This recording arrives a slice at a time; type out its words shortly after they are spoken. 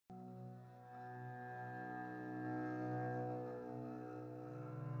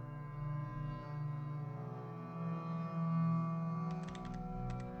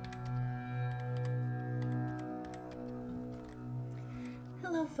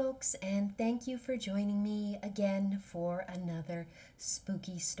Hello folks, and thank you for joining me again for another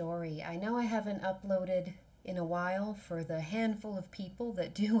spooky story. I know I haven't uploaded in a while for the handful of people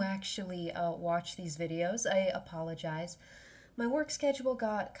that do actually watch these videos. I apologize. My work schedule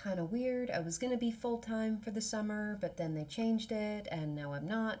got kind of weird. I was going to be full-time for the summer, but then they changed it, and now I'm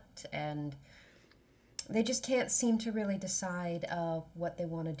not, and they just can't seem to really decide what they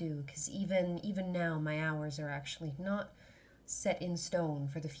want to do, because even now my hours are actually not set in stone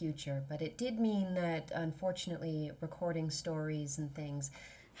for the future, but it did mean that unfortunately recording stories and things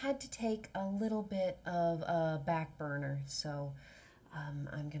had to take a little bit of a back burner. So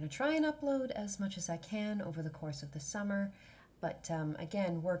I'm going to try and upload as much as I can over the course of the summer, but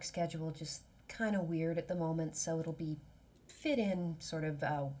again, work schedule just kind of weird at the moment, so it'll be fit in sort of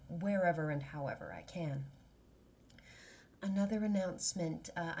wherever and however I can. Another announcement,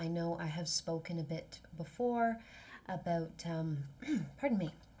 I know I have spoken a bit before about, pardon me,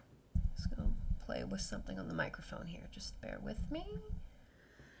 let's go play with something on the microphone here, just bear with me.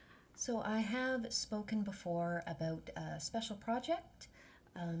 So I have spoken before about a special project.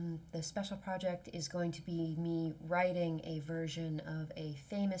 The special project is going to be me writing a version of a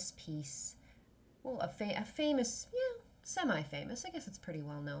famous piece, well, a famous, yeah, semi-famous, I guess it's pretty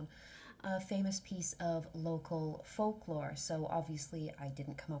well known, a famous piece of local folklore. So obviously I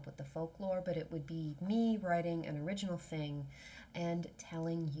didn't come up with the folklore, but it would be me writing an original thing and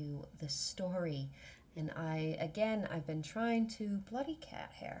telling you the story. And I've been trying to, bloody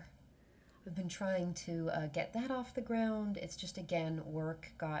cat hair, I've been trying to get that off the ground. It's just, again,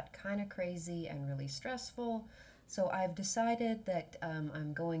 work got kind of crazy and really stressful. So I've decided that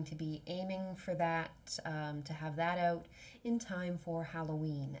I'm going to be aiming for that, to have that out in time for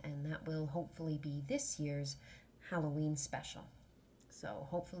Halloween, and that will hopefully be this year's Halloween special. So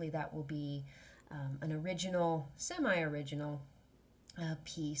hopefully that will be an original, semi-original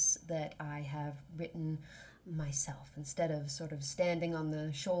piece that I have written myself, instead of sort of standing on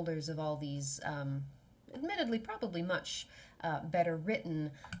the shoulders of all these admittedly probably much better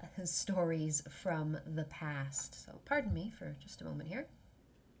written stories from the past. So pardon me for just a moment here.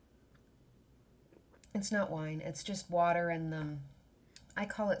 It's not wine, it's just water and I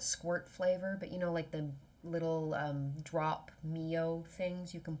call it squirt flavor, but you know, like the little drop Mio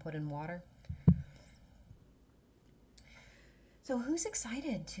things you can put in water. So who's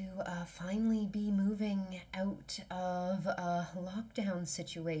excited to finally be moving out of a lockdown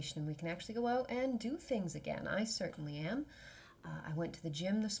situation and we can actually go out and do things again? I certainly am. I went to the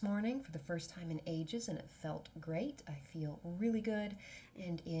gym this morning for the first time in ages and it felt great. I feel really good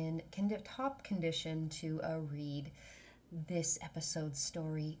and in top condition to read this episode's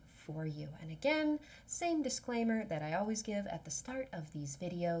story for you. And again, same disclaimer that I always give at the start of these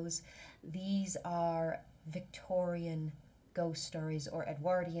videos. These are Victorian ghost stories, or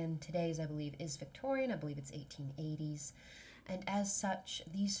Edwardian. Today's, I believe, is Victorian. I believe it's 1880s. And as such,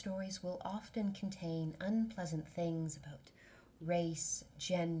 these stories will often contain unpleasant things about race,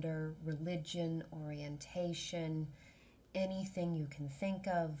 gender, religion, orientation, anything you can think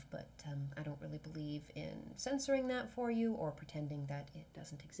of, but I don't really believe in censoring that for you or pretending that it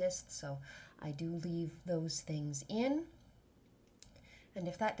doesn't exist, so I do leave those things in. And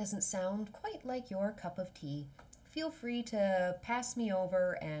if that doesn't sound quite like your cup of tea, feel free to pass me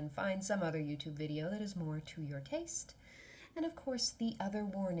over and find some other YouTube video that is more to your taste. And of course, the other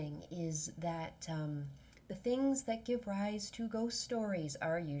warning is that the things that give rise to ghost stories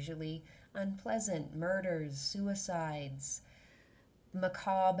are usually unpleasant: murders, suicides,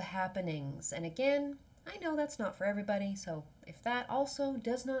 macabre happenings. And again, I know that's not for everybody, so if that also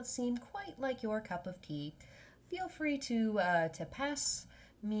does not seem quite like your cup of tea, feel free to pass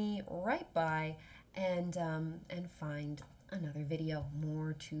me right by and find another video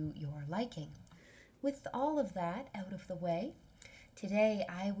more to your liking. With all of that out of the way, today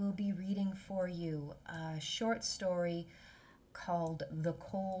I will be reading for you a short story called The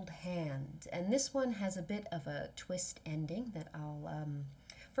Cold Hand. And this one has a bit of a twist ending that I'll,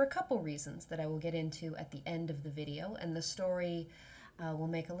 for a couple reasons that I will get into at the end of the video. And the story will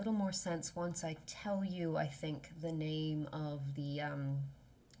make a little more sense once I tell you, I think, the name of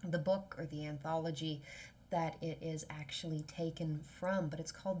the book or the anthology that it is actually taken from. But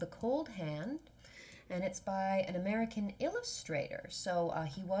it's called The Cold Hand, and it's by an American illustrator. So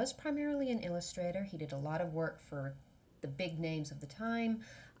he was primarily an illustrator. He did a lot of work for the big names of the time,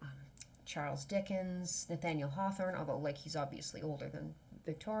 Charles Dickens, Nathaniel Hawthorne, although like he's obviously older than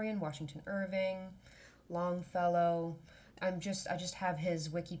Victorian, Washington Irving, Longfellow. I just have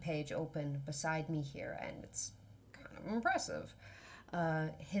his wiki page open beside me here, and it's kind of impressive.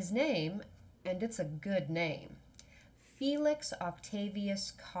 His name, and it's a good name, Felix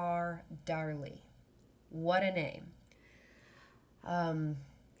Octavius Carr Darley. What a name.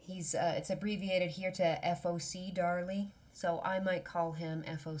 It's abbreviated here to F.O.C. Darley, so I might call him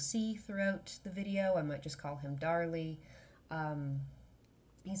F.O.C. throughout the video. I might just call him Darley.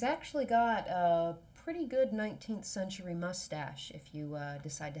 He's actually got a pretty good 19th century mustache if you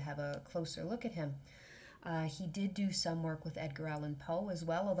decide to have a closer look at him. He did do some work with Edgar Allan Poe as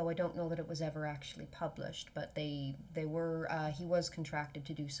well, although I don't know that it was ever actually published, but he was contracted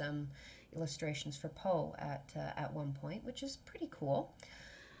to do some illustrations for Poe at one point, which is pretty cool.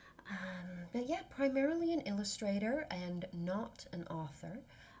 But yeah, primarily an illustrator and not an author.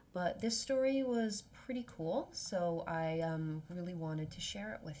 But this story was pretty cool, so I really wanted to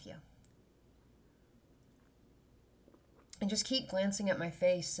share it with you. And just keep glancing at my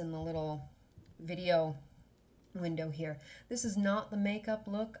face in the little video window here. This is not the makeup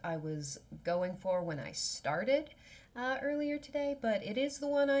look I was going for when I started earlier today, but it is the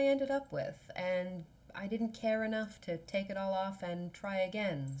one I ended up with, and I didn't care enough to take it all off and try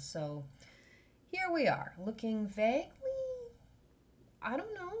again. So here we are, looking vaguely, I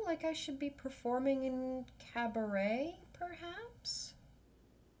don't know, like I should be performing in cabaret, perhaps?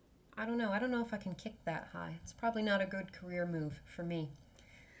 I don't know if I can kick that high. It's probably not a good career move for me.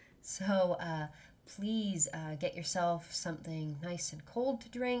 So please get yourself something nice and cold to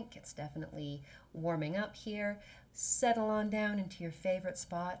drink. It's definitely warming up here. Settle on down into your favorite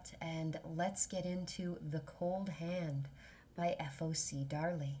spot, and let's get into The Cold Hand by F.O.C.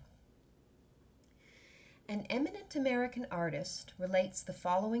 Darley. An eminent American artist relates the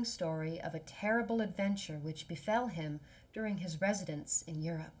following story of a terrible adventure which befell him during his residence in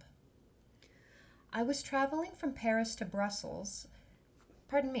Europe. I was traveling from Paris to Brussels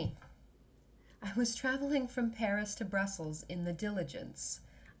in the diligence.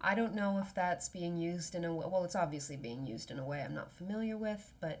 I don't know if that's being used in a way, well, it's obviously being used in a way I'm not familiar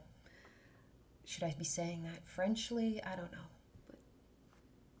with, but should I be saying that Frenchly? I don't know. But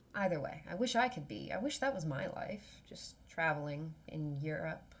either way, I wish I could be. I wish that was my life, just traveling in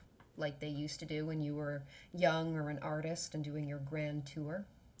Europe like they used to do when you were young or an artist and doing your grand tour.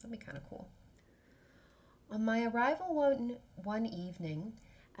 That'd be kind of cool. On my arrival one evening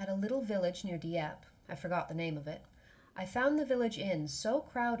at a little village near Dieppe, I forgot the name of it, I found the village inn so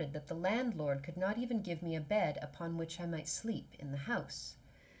crowded that the landlord could not even give me a bed upon which I might sleep in the house.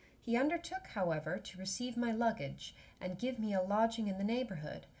 He undertook, however, to receive my luggage and give me a lodging in the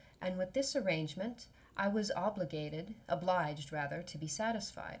neighborhood, and with this arrangement I was obliged to be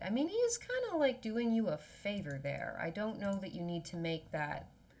satisfied. I mean, he is kind of like doing you a favor there. I don't know that you need to make that.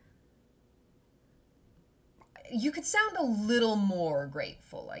 You could sound a little more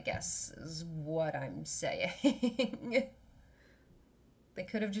grateful, I guess, is what I'm saying. They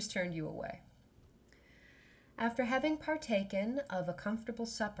could have just turned you away. After having partaken of a comfortable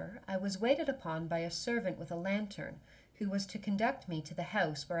supper, I was waited upon by a servant with a lantern, who was to conduct me to the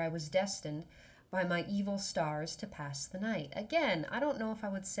house where I was destined by my evil stars to pass the night. Again, I don't know if I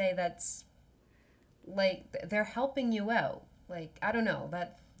would say that's, like, they're helping you out. Like, I don't know,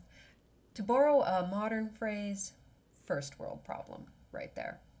 that... To borrow a modern phrase, first world problem, right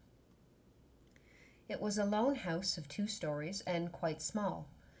there. It was a lone house of 2 stories and quite small,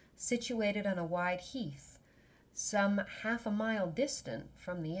 situated on a wide heath, some half a mile distant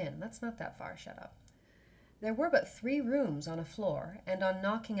from the inn. That's not that far, shut up. There were but 3 rooms on a floor, and on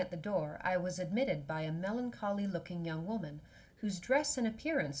knocking at the door, I was admitted by a melancholy-looking young woman, whose dress and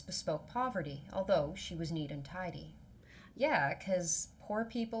appearance bespoke poverty, although she was neat and tidy. Yeah, 'cause poor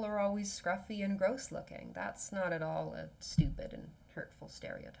people are always scruffy and gross-looking. That's not at all a stupid and hurtful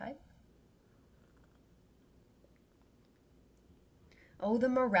stereotype. Oh, the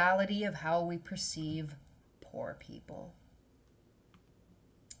morality of how we perceive poor people.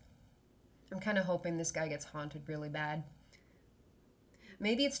 I'm kind of hoping this guy gets haunted really bad.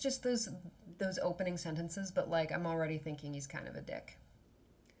 Maybe it's just those opening sentences, but like I'm already thinking he's kind of a dick.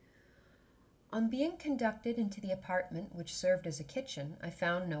 On being conducted into the apartment which served as a kitchen, I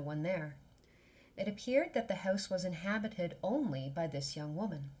found no one there. It appeared that the house was inhabited only by this young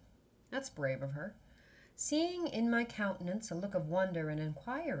woman. That's brave of her. Seeing in my countenance a look of wonder and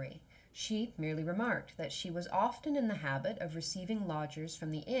inquiry, she merely remarked that she was often in the habit of receiving lodgers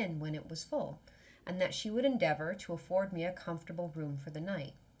from the inn when it was full, and that she would endeavor to afford me a comfortable room for the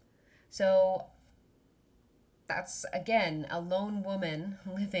night. So that's, again, a lone woman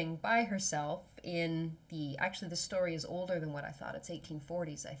living by herself in actually the story is older than what I thought. It's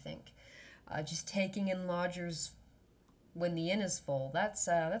 1840s, I think. Just taking in lodgers when the inn is full.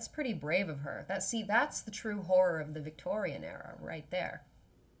 That's pretty brave of her. That's the true horror of the Victorian era right there.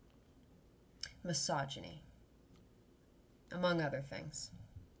 Misogyny. among other things.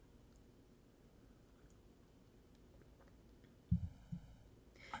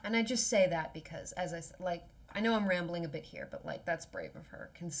 And I just say that because, as I said, like, I know I'm rambling a bit here, but like, that's brave of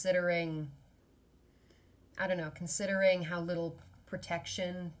her, considering, I don't know, considering how little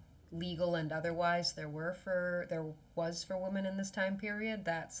protection, legal and otherwise, there was for women in this time period.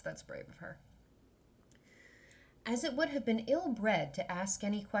 That's brave of her. As it would have been ill-bred to ask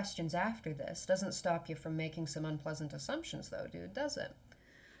any questions after this, doesn't stop you from making some unpleasant assumptions, though, dude, does it?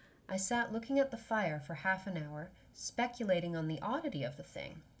 I sat looking at the fire for half an hour, speculating on the oddity of the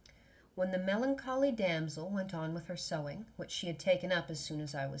thing, when the melancholy damsel went on with her sewing, which she had taken up as soon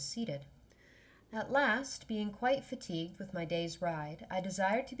as I was seated. At last, being quite fatigued with my day's ride, I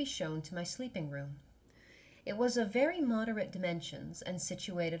desired to be shown to my sleeping room. It was of very moderate dimensions and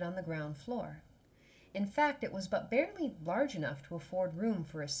situated on the ground floor. In fact, it was but barely large enough to afford room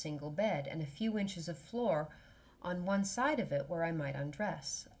for a single bed and a few inches of floor on one side of it where I might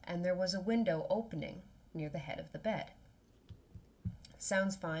undress, and there was a window opening near the head of the bed.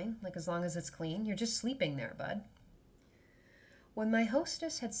 Sounds fine, like as long as it's clean. You're just sleeping there, bud. When my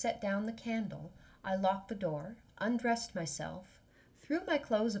hostess had set down the candle, I locked the door, undressed myself, threw my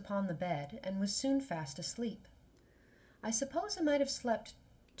clothes upon the bed, and was soon fast asleep. I suppose I might have slept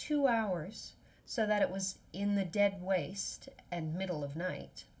 2 hours, so that it was in the dead waste and middle of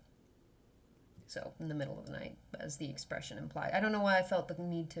night. So, in the middle of the night, as the expression implied. I don't know why I felt the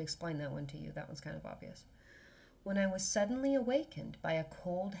need to explain that one to you. That one's kind of obvious. When I was suddenly awakened by a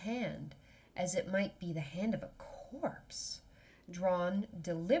cold hand, as it might be the hand of a corpse, drawn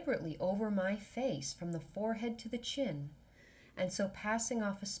deliberately over my face from the forehead to the chin, and so passing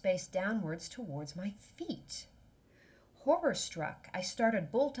off a space downwards towards my feet. Horror-struck, I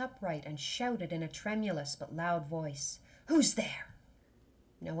started bolt upright and shouted in a tremulous but loud voice, "Who's there?"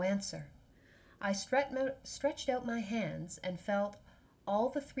 No answer. I stretched out my hands and felt all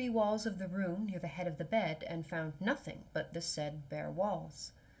the 3 walls of the room near the head of the bed, and found nothing but the said bare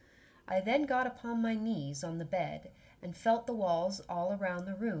walls. I then got upon my knees on the bed, and felt the walls all around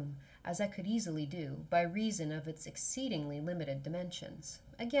the room, as I could easily do, by reason of its exceedingly limited dimensions.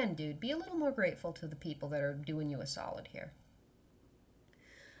 Again, dude, be a little more grateful to the people that are doing you a solid here.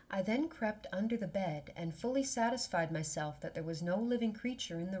 I then crept under the bed, and fully satisfied myself that there was no living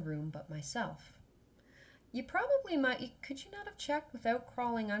creature in the room but myself. You probably might, could you not have checked without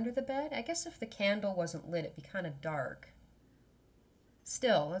crawling under the bed? I guess if the candle wasn't lit, it'd be kind of dark.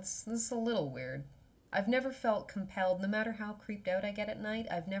 Still, this is a little weird. I've never felt compelled, no matter how creeped out I get at night,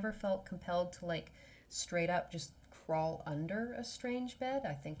 I've never felt compelled to, like, straight up just crawl under a strange bed.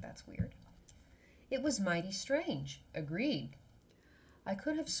 I think that's weird. It was mighty strange. Agreed. I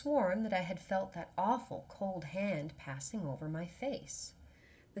could have sworn that I had felt that awful cold hand passing over my face.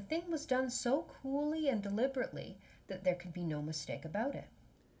 The thing was done so coolly and deliberately that there could be no mistake about it.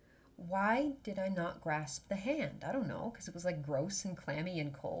 Why did I not grasp the hand? I don't know, because it was like gross and clammy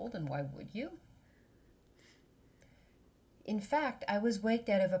and cold, and why would you? In fact, I was waked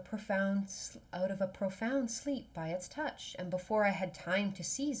out of a profound sleep by its touch, and before I had time to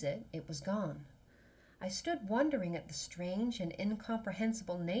seize it, it was gone. I stood wondering at the strange and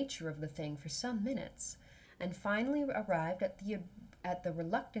incomprehensible nature of the thing for some minutes, and finally arrived at the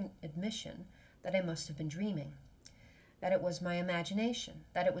reluctant admission that I must have been dreaming, that it was my imagination,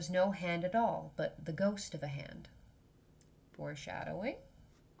 that it was no hand at all, but the ghost of a hand. Foreshadowing.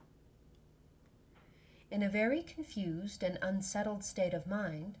 In a very confused and unsettled state of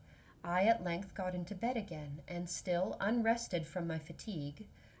mind, I at length got into bed again, and still unrested from my fatigue,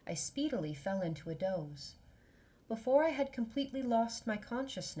 I speedily fell into a doze. Before I had completely lost my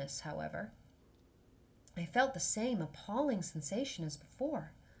consciousness, however, I felt the same appalling sensation as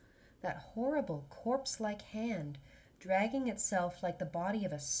before, that horrible corpse-like hand dragging itself like the body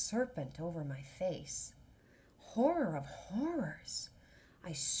of a serpent over my face. Horror of horrors!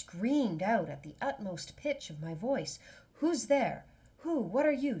 I screamed out at the utmost pitch of my voice, "Who's there? Who? What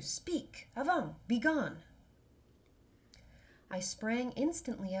are you? Speak! Avant! Begone!" I sprang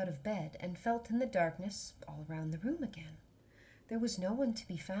instantly out of bed and felt in the darkness all round the room again. There was no one to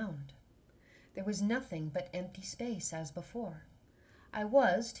be found. There was nothing but empty space as before. I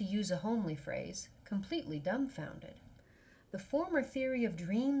was, to use a homely phrase, completely dumbfounded. The former theory of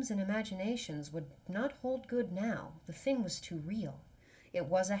dreams and imaginations would not hold good now. The thing was too real. It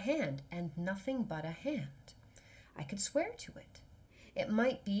was a hand, and nothing but a hand. I could swear to it. It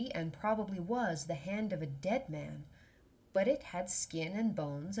might be, and probably was, the hand of a dead man, but it had skin and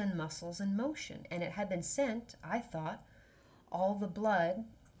bones and muscles and motion, and it had been sent, I thought, all the blood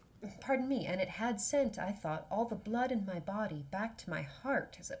in my body back to my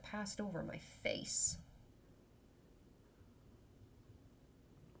heart as it passed over my face.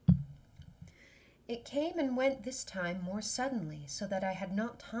 It came and went this time more suddenly, so that I had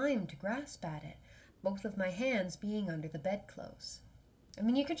not time to grasp at it, both of my hands being under the bedclothes. I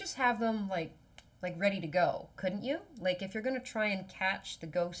mean, you could just have them like ready to go, couldn't you? Like if you're going to try and catch the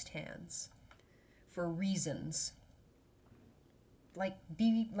ghost hands for reasons, have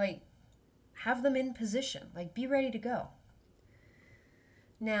them in position, like be ready to go.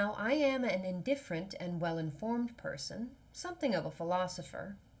 Now, I am an indifferent and well-informed person, something of a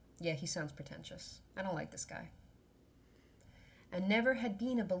philosopher. Yeah, he sounds pretentious. I don't like this guy. And never had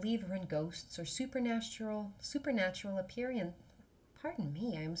been a believer in ghosts or supernatural appearance. Pardon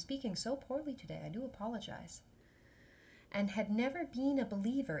me, I am speaking so poorly today. I do apologize. And had never been a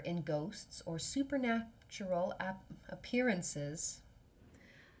believer in ghosts or supernatural appearances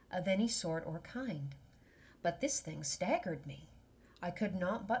of any sort or kind. But this thing staggered me. I could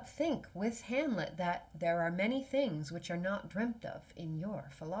not but think with Hamlet that there are many things which are not dreamt of in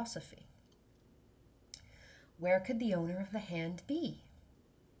your philosophy. Where could the owner of the hand be?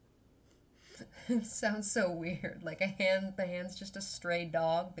 It sounds so weird, like the hand's just a stray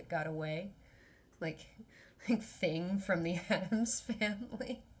dog that got away, like Thing from the Addams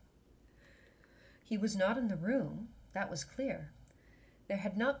Family. He was not in the room, that was clear. There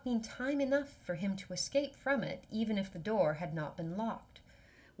had not been time enough for him to escape from it, even if the door had not been locked,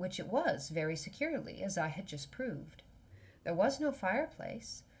 which it was very securely, as I had just proved. There was no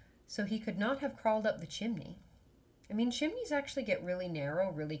fireplace, so he could not have crawled up the chimney. I mean, chimneys actually get really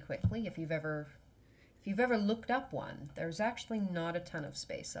narrow really quickly. If you've ever looked up one, there's actually not a ton of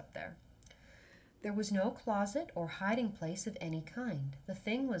space up there. There was no closet or hiding place of any kind. The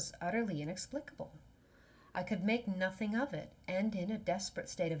thing was utterly inexplicable. I could make nothing of it, and in a desperate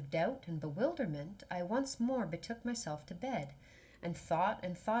state of doubt and bewilderment, I once more betook myself to bed, and thought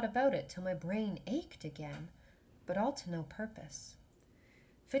about it till my brain ached again, but all to no purpose.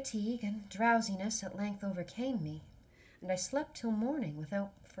 Fatigue and drowsiness at length overcame me, and I slept till morning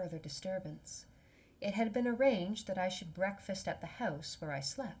without further disturbance. It had been arranged that I should breakfast at the house where I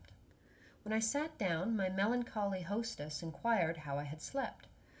slept. When I sat down, my melancholy hostess inquired how I had slept.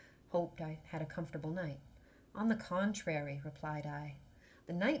 Hoped I had a comfortable night. On the contrary, replied I,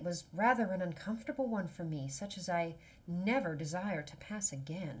 the night was rather an uncomfortable one for me, such as I never desire to pass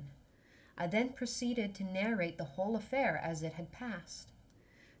again. I then proceeded to narrate the whole affair as it had passed.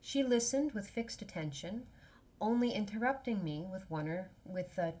 She listened with fixed attention, only interrupting me with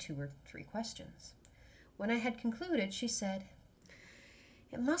 2 or 3 questions. When I had concluded, she said,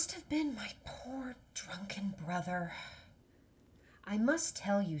 "It must have been my poor drunken brother. I must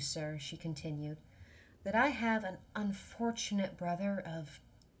tell you, sir," she continued, "that I have an unfortunate brother of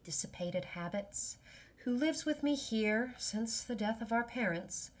dissipated habits, who lives with me here since the death of our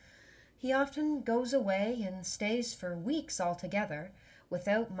parents. He often goes away and stays for weeks altogether,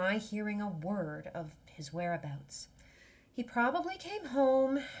 without my hearing a word of his whereabouts. He probably came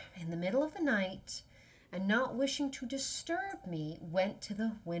home in the middle of the night, and not wishing to disturb me, went to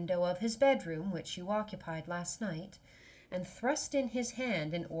the window of his bedroom, which you occupied last night, and thrust in his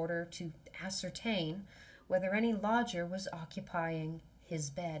hand in order to ascertain whether any lodger was occupying his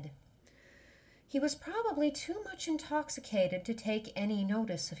bed. He was probably too much intoxicated to take any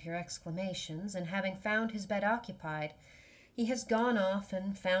notice of your exclamations, and having found his bed occupied, he has gone off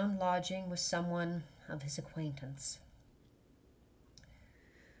and found lodging with someone of his acquaintance.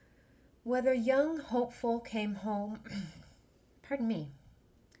 Whether young hopeful came home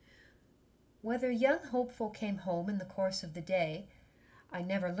Whether young hopeful came home in the course of the day, I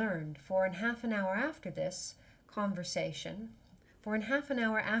never learned, for in half an hour after this conversation,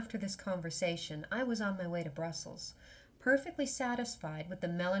 I was on my way to Brussels, perfectly satisfied with the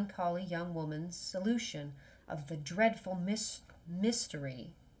melancholy young woman's solution of the dreadful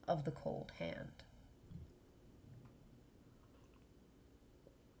mystery of the cold hand.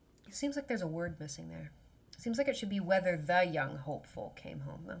 It seems like there's a word missing there. It seems like it should be whether the young hopeful came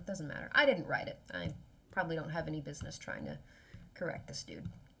home. No, it doesn't matter. I didn't write it. I probably don't have any business trying to correct this dude.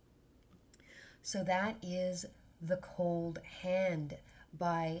 So that is The Cold Hand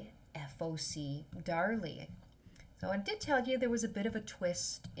by F.O.C. Darley. So I did tell you there was a bit of a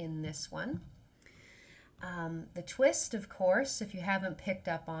twist in this one. The twist, of course, if you haven't picked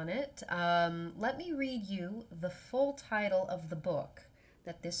up on it, let me read you the full title of the book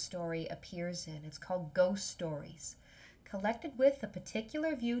that this story appears in. It's called Ghost Stories, collected with a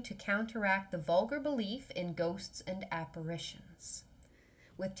particular view to counteract the vulgar belief in ghosts and apparitions,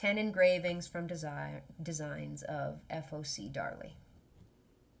 with 10 engravings from designs of F.O.C. Darley.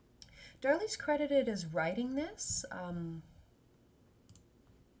 Darley's credited as writing this,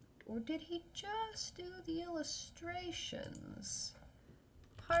 or did he just do the illustrations?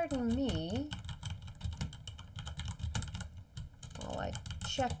 Pardon me,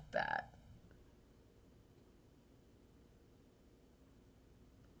 check that.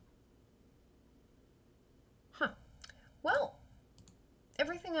 Huh. Well,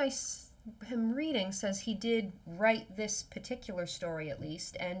 everything am reading says he did write this particular story at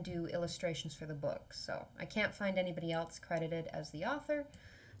least and do illustrations for the book. So I can't find anybody else credited as the author.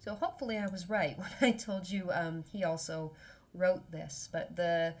 So hopefully I was right when I told you he also wrote this. But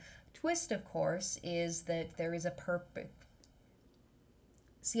the twist, of course, is that there is a purpose.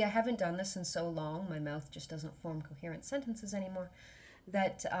 See, I haven't done this in so long, my mouth just doesn't form coherent sentences anymore,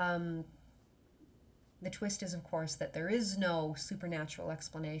 that the twist is, of course, that there is no supernatural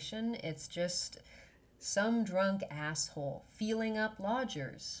explanation. It's just some drunk asshole feeling up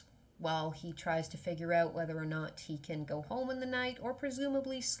lodgers while he tries to figure out whether or not he can go home in the night or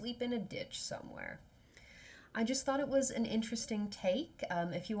presumably sleep in a ditch somewhere. I just thought it was an interesting take.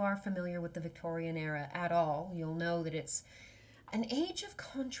 If you are familiar with the Victorian era at all, you'll know that it's an age of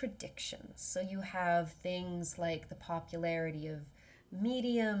contradictions. So you have things like the popularity of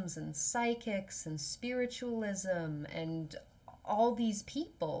mediums and psychics and spiritualism and all these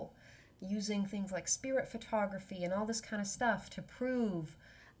people using things like spirit photography and all this kind of stuff to prove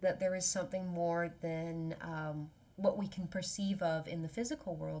that there is something more than what we can perceive of in the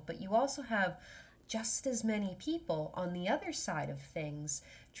physical world. But you also have just as many people on the other side of things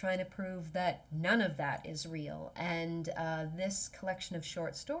trying to prove that none of that is real. And this collection of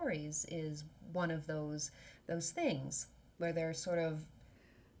short stories is one of those things where they're sort of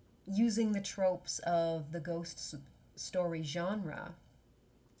using the tropes of the ghost story genre,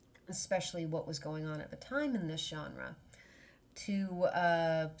 especially what was going on at the time in this genre, to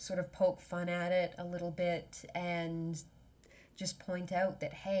sort of poke fun at it a little bit and just point out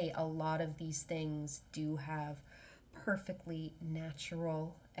that, hey, a lot of these things do have perfectly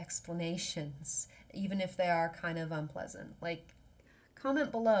natural explanations, even if they are kind of unpleasant. Like,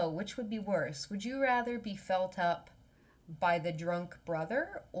 comment below, which would be worse? Would you rather be felt up by the drunk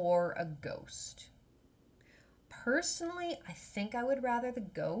brother or a ghost? Personally, I think I would rather the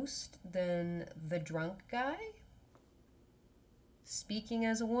ghost than the drunk guy. Speaking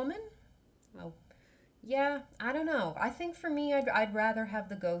as a woman? Well, yeah, I don't know. I think for me, I'd rather have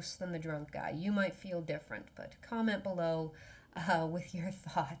the ghost than the drunk guy. You might feel different, but comment below with your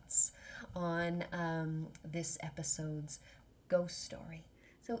thoughts on this episode's ghost story.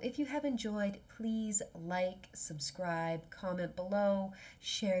 So if you have enjoyed, please like, subscribe, comment below,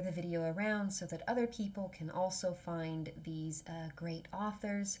 share the video around so that other people can also find these great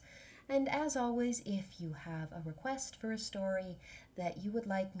authors. And as always, if you have a request for a story that you would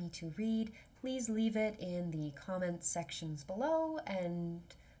like me to read, please leave it in the comment sections below and,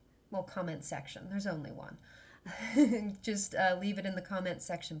 well, comment section, there's only one. Just leave it in the comment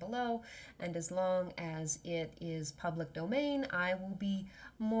section below, and as long as it is public domain, I will be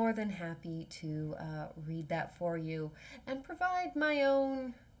more than happy to read that for you and provide my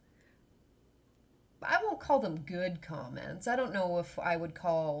own, I won't call them good comments. I don't know if I would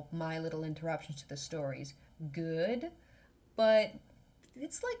call my little interruptions to the stories good, but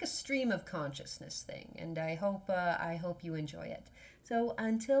it's like a stream of consciousness thing, and I hope you enjoy it. So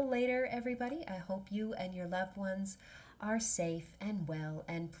until later, everybody, I hope you and your loved ones are safe and well,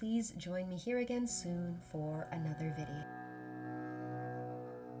 and please join me here again soon for another video.